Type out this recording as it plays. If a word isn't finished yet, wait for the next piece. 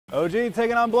OG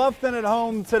taking on Bluffton at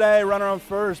home today. Runner on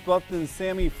first, Bluffton's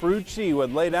Sammy Frucci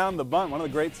would lay down the bunt. One of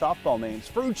the great softball names.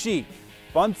 Frucci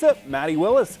bunts it. Maddie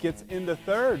Willis gets into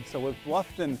third. So with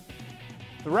Bluffton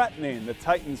threatening, the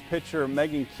Titans pitcher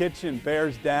Megan Kitchen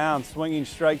bears down, swinging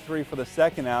strike three for the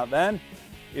second out. Then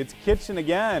it's Kitchen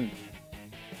again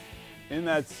in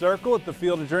that circle at the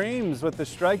Field of Dreams with the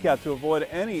strikeout to avoid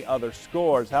any other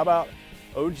scores. How about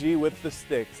OG with the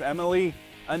sticks? Emily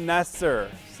Anesser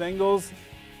singles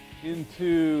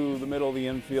into the middle of the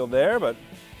infield there, but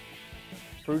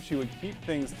Frucci would keep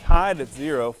things tied at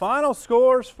 0. Final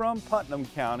scores from Putnam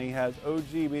County has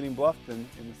OG beating Bluffton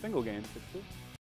in the single game 6-2.